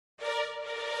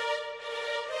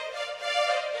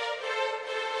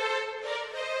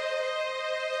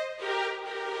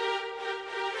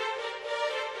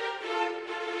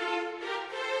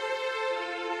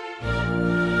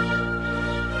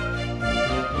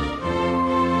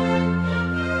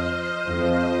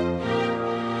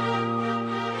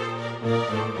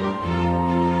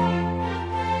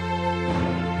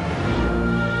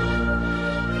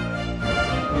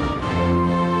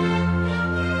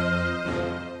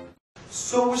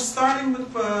So we're starting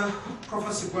with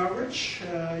Professor Guavich.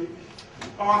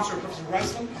 Professor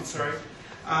Reisman. I'm sorry,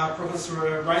 Professor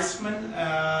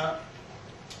Reisman.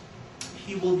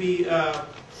 He will be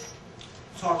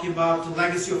talking about the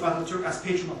legacy of Atatürk as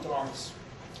patron of the arts.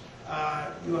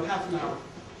 You have half an hour.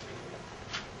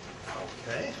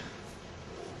 Okay.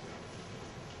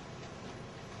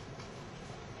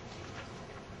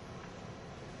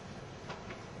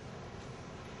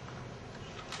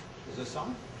 Is this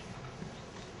on?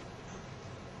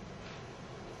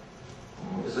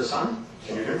 Is this on?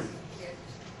 Can you hear me?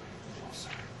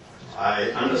 I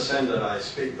understand that I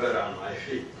speak better on my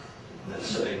feet than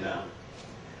sitting down.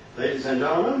 Ladies and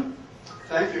gentlemen,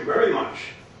 thank you very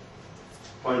much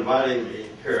for inviting me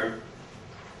here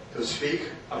to speak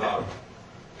about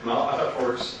Kemal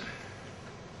Atatürk's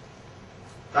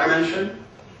dimension,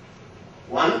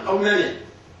 one of many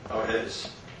of his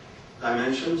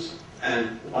dimensions,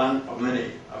 and one of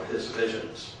many of his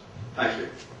visions. Thank you.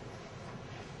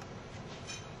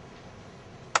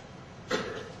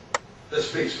 This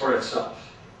speaks for itself.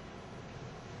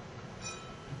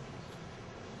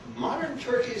 Modern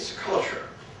Turkey's culture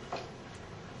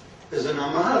is an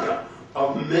amalgam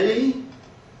of many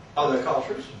other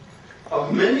cultures,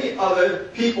 of many other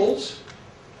peoples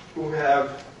who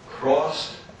have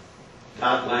crossed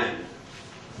that land.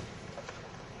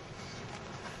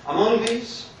 Among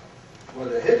these were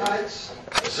the Hittites,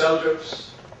 the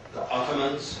Seljuks, the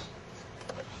Ottomans.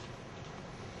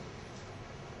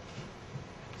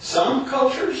 Some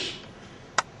cultures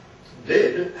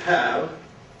did have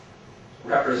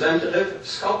representative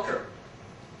sculpture,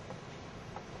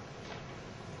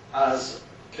 as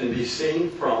can be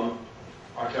seen from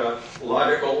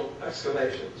archaeological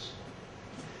excavations.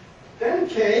 Then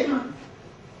came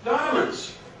the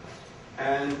Ottomans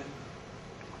and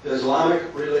the Islamic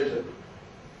religion.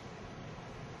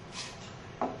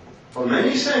 For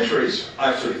many centuries,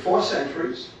 actually 4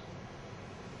 centuries,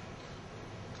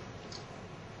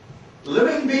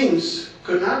 living beings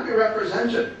could not be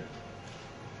represented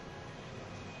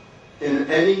in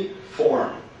any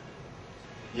form.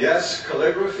 Yes,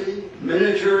 calligraphy,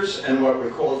 miniatures, and what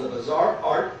we call the bazaar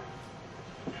art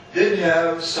did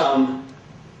have some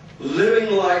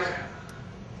living-like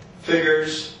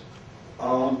figures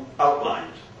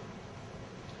outlined.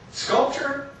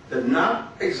 Sculpture did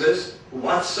not exist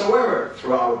whatsoever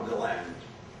throughout the land.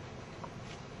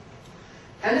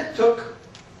 And it took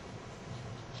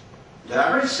the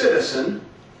average citizen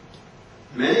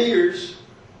many years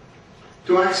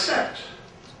to accept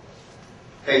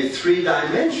a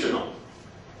 3-dimensional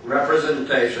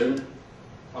representation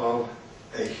of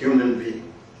a human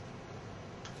being.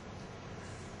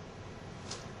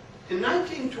 In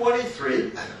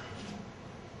 1923,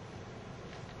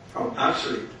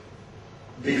 actually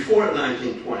before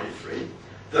 1923,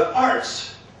 the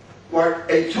arts were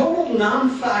a total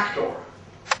non-factor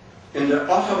in the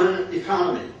Ottoman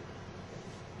economy.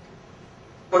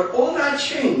 But all that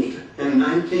changed in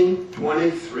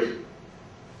 1923.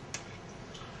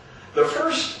 The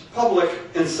first public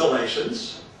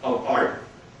installations of art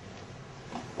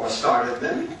were started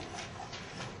then,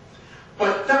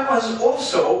 but that was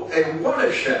also a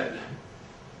watershed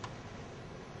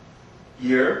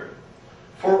year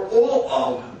for all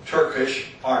of Turkish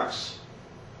arts.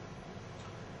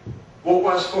 What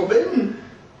was forbidden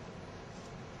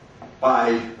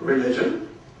by religion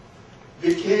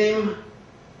became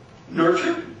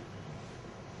nurtured,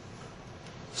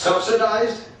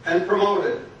 subsidized, and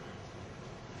promoted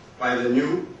by the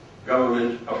new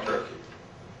government of Turkey.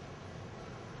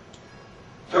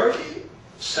 Turkey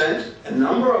sent a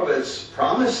number of its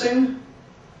promising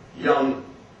young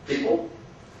people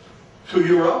to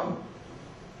Europe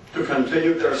to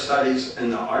continue their studies in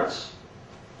the arts,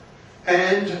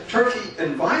 and Turkey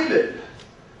invited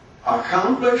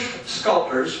accomplished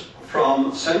sculptors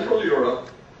from Central Europe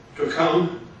to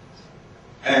come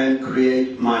and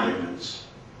create monuments.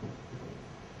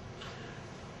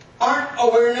 Art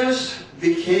awareness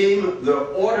became the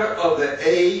order of the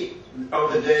day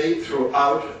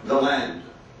throughout the land.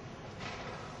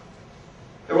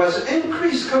 There was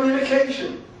increased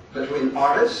communication between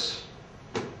artists,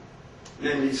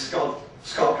 namely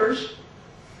sculptors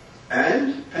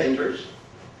and painters,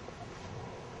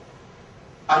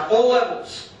 at all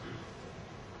levels.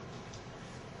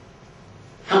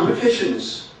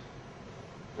 Competitions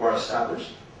were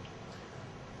established.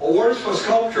 Awards for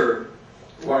sculpture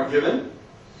were given.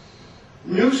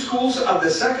 New schools at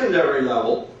the secondary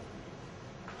level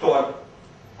taught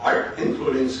art,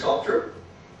 including sculpture.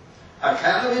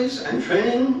 Academies and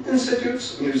training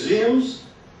institutes, museums,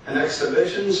 and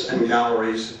exhibitions and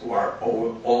galleries were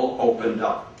all opened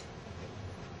up.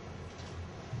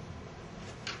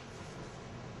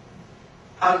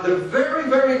 at the very,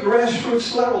 very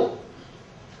grassroots level,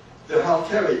 the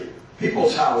halteri,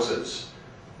 people's houses,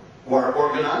 were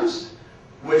organized,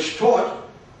 which taught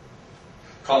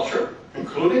culture,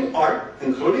 including art,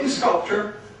 including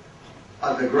sculpture,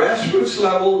 at the grassroots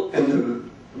level in the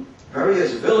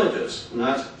various villages,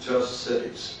 not just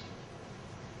cities.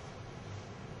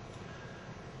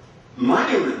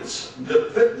 Monuments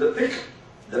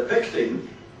depicting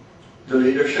the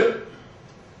leadership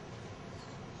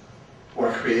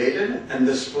were created and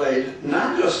displayed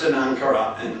not just in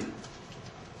Ankara and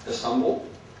Istanbul,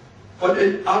 but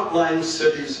in outlying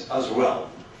cities as well.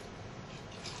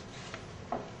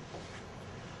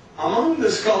 Among the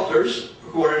sculptors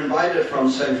who were invited from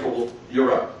Central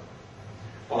Europe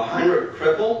were Heinrich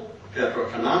Krippel, Pietro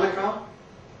Canonica,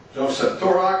 Joseph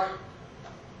Torak,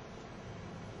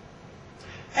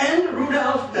 and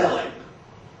Rudolf Belling.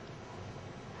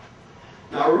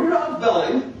 Now, Rudolf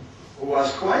Belling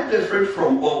was quite different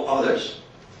from all others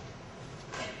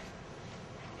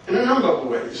in a number of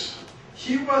ways.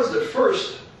 He was the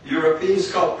first European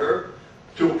sculptor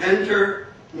to enter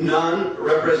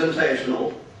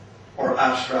non-representational or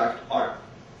abstract art.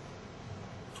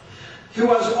 He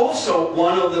was also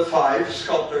one of the 5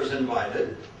 sculptors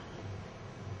invited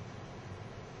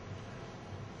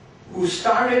who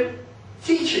started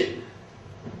teaching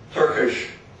Turkish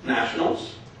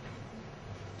nationals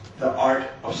the art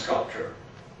of sculpture.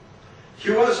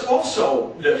 He was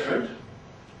also different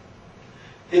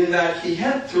in that he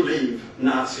had to leave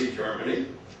Nazi Germany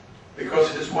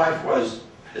because his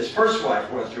first wife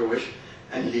was Jewish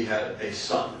and he had a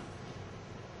son.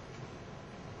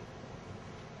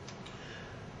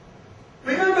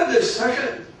 Remember this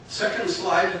second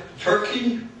slide,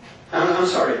 Turkey? I'm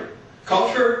sorry,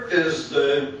 culture is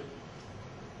the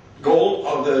goal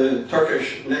of the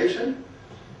Turkish nation.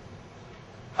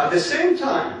 At the same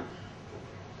time,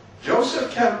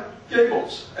 Joseph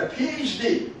Goebbels, a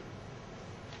PhD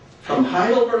from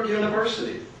Heidelberg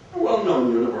University, a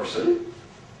well-known university,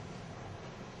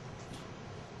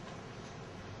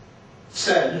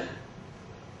 said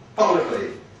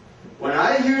publicly, "When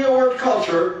I hear the word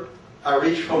culture, I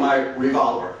reach for my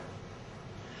revolver."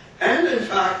 And in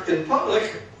fact, in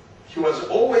public, he was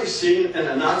always seen in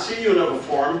a Nazi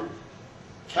uniform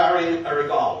carrying a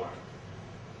revolver.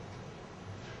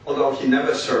 Although he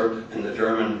never served in the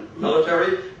German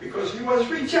military because he was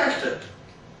rejected.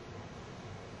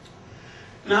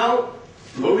 Now,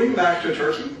 moving back to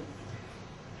Turkey,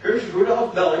 here's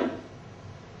Rudolf Belling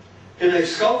in a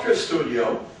sculpture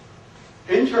studio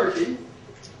in Turkey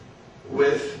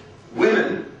with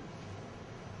women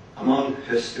among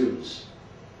his students.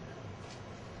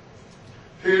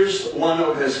 Here's one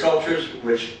of his sculptures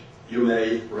which you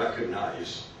may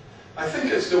recognize. I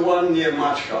think it's the one near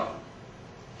Machka.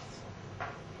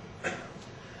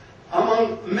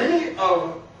 Among many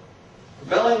of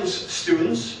Belling's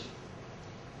students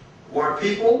were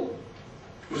people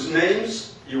whose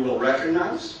names you will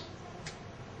recognize,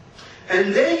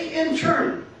 and they in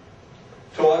turn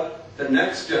taught the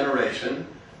next generation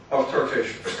of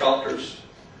Turkish sculptors,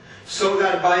 so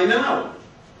that by now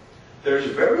it is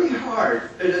very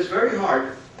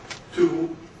hard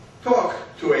to talk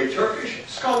to a Turkish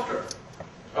sculptor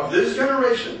of this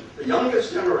generation, the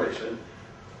youngest generation,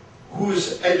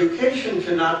 whose education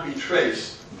cannot be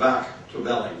traced back to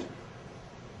Belling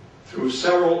through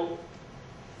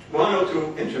one or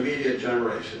two intermediate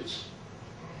generations.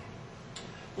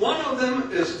 One of them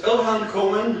is Ilhan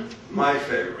Koman, my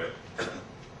favorite.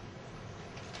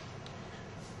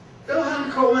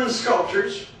 Ilhan Koman's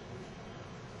sculptures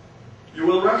you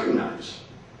will recognize.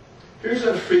 Here's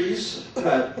a frieze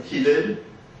that he did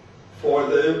for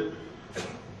the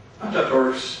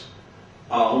Atatürk's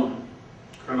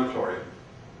crematorium.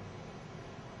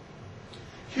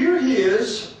 Here he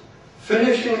is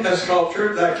finishing a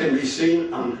sculpture that can be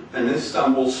seen on an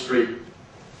Istanbul street.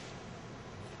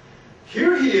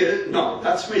 Here he is, no,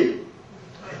 that's me,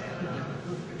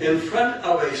 in front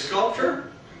of a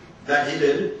sculpture that he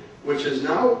did, which is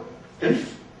now in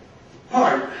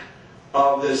part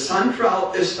of the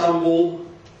Central Istanbul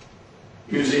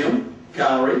Museum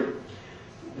Gallery,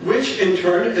 which in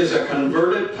turn is a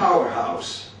converted power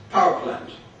plant.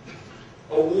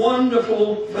 A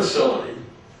wonderful facility.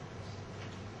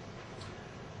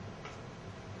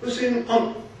 Hüseyin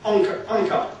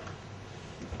Anka,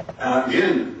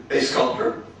 again a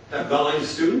sculptor, a Belling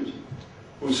student,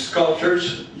 whose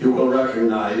sculptures you will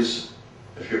recognize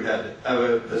if you had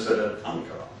ever visited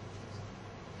Ankara.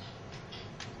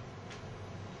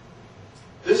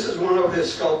 This is one of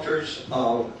his sculptures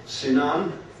of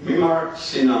Sinan, Mimar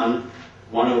Sinan,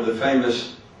 one of the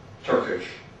famous Turkish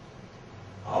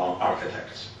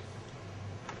architects.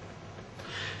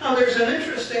 Now there's an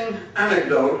interesting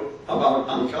anecdote about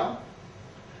Anka.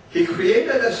 He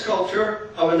created a sculpture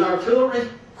of an artillery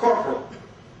corporal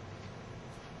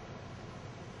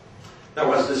that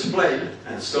was displayed,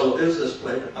 and still is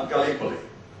displayed, at Gallipoli.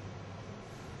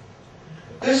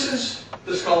 This is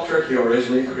the sculpture he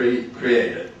originally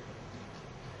created.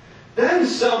 Then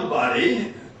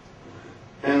somebody,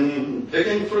 in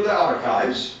digging through the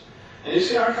archives, and you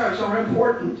see archives are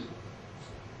important,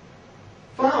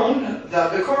 found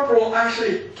that the corporal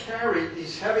actually carried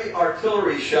these heavy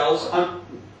artillery shells on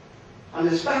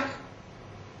his back.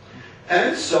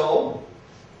 And so,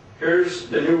 here's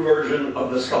the new version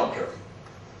of the sculpture.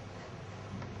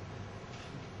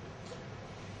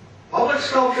 Public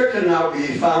sculpture can now be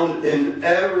found in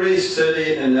every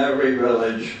city and every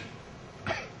village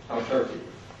of Turkey.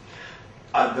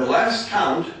 At the last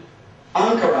count,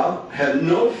 Ankara had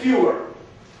no fewer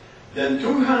than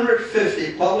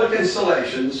 250 public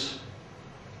installations,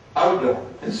 outdoor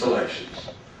installations,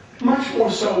 much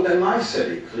more so than my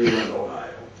city, Cleveland,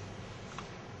 Ohio.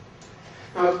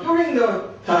 Now, during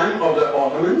the time of the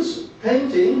Ottomans,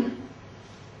 painting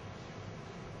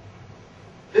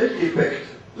did depict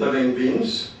living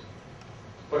beings,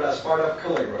 but as part of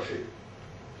calligraphy.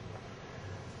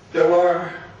 There were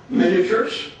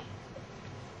miniatures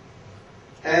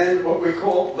and what we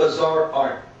call bazaar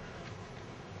art.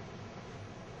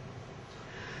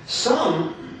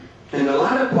 Some, in the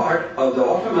latter part of the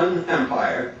Ottoman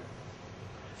Empire,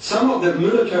 some of the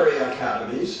military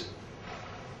academies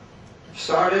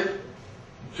started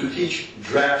to teach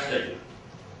drafting.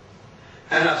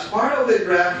 And as part of the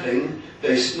drafting,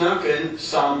 they snuck in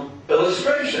some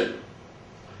illustration.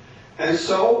 And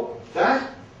so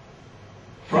that,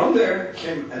 from there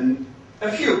came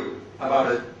a few,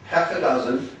 about half a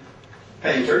dozen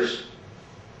painters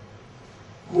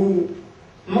who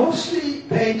mostly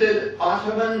painted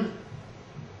Ottoman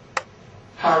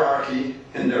hierarchy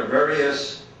in their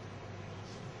various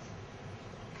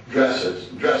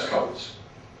dress codes.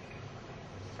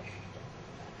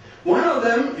 One of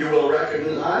them you will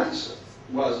recognize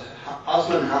was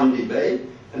Osman Hamdi Bey,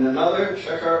 and another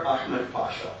Shekhar Ahmed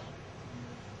Pasha.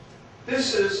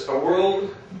 This is a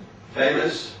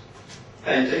world-famous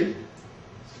painting,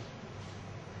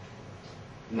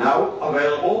 now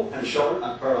available and shown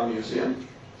at Para Museum.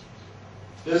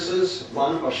 This is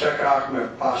one of Shekhar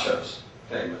Ahmed Pasha's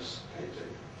famous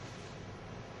paintings.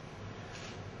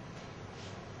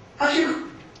 As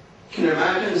you can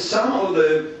imagine, some of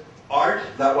the art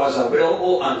that was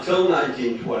available until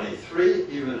 1923,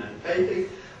 even in painting,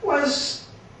 was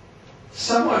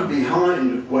somewhat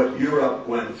behind what Europe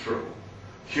went through.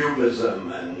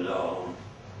 Cubism and all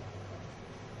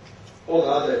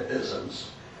other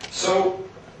isms. So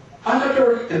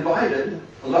Atatürk invited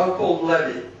Leopold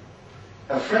Levy,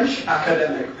 a French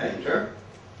academic painter.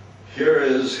 Here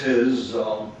is his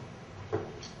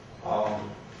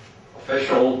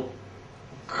official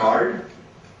card.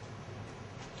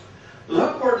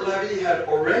 Leopold Levy had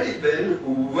already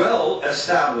been well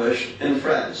established in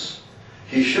France.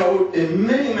 He showed in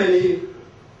many, many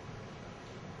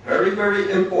very,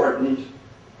 very important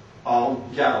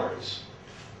galleries.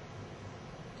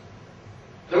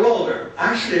 The Wilder.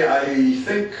 Actually, I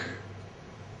think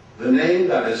the name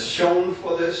that is shown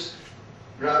for this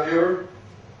gravure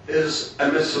is a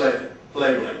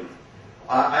mislabeling.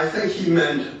 I think he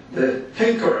meant the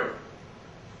tinkerer.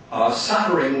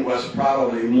 Soldering was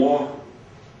probably more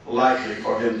likely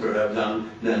for him to have done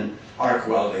than arc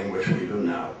welding, which we do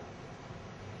now.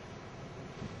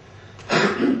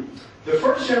 The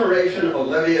first generation of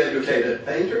Levy-educated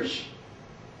painters,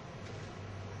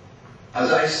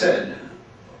 as I said,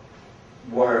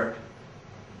 were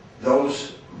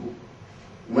those who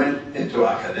went into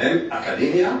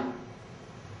academia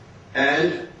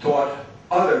and taught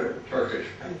other Turkish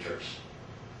painters.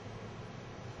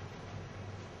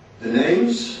 The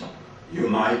names you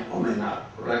might or may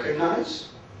not recognize.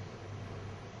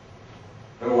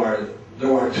 There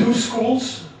were two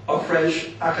schools of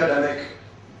Turkish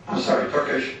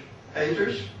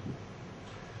painters.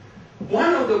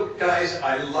 One of the guys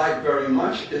I like very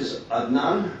much is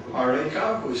Adnan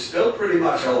Marinka, who's still pretty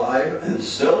much alive and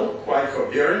still quite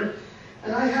coherent.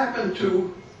 And I happened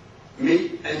to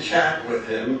meet and chat with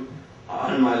him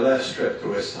on my last trip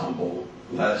to Istanbul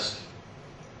last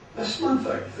month,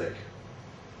 I think.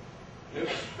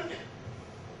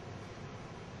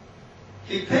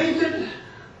 He painted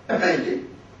a painting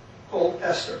called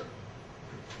Esther.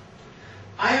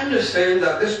 I understand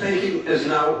that this painting is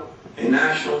now a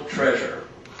national treasure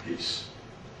piece.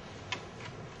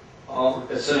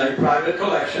 It's in a private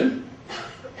collection.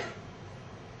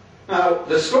 Now,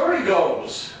 the story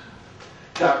goes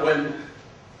that when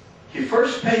he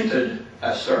first painted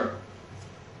Esther.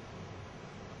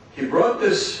 He brought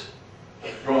this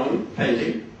drawing,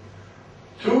 painting,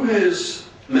 to his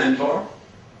mentor,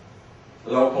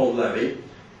 Leopold Levy,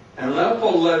 and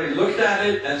Leopold Levy looked at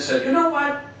it and said, you know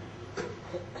what?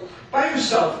 Buy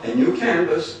yourself a new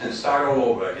canvas and start all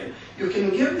over again. You can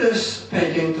give this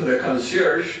painting to the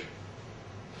concierge,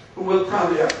 who will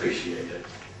probably appreciate it.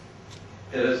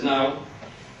 It is now,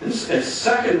 in its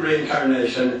second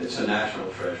reincarnation, it's a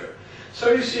national treasure.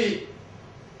 So you see,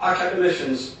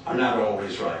 academicians are not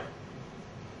always right.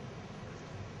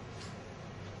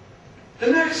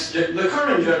 The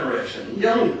current generation,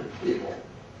 young people,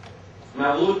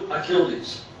 Mevlut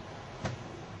Akildiz,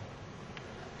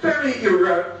 very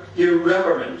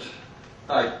irreverent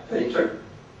painter,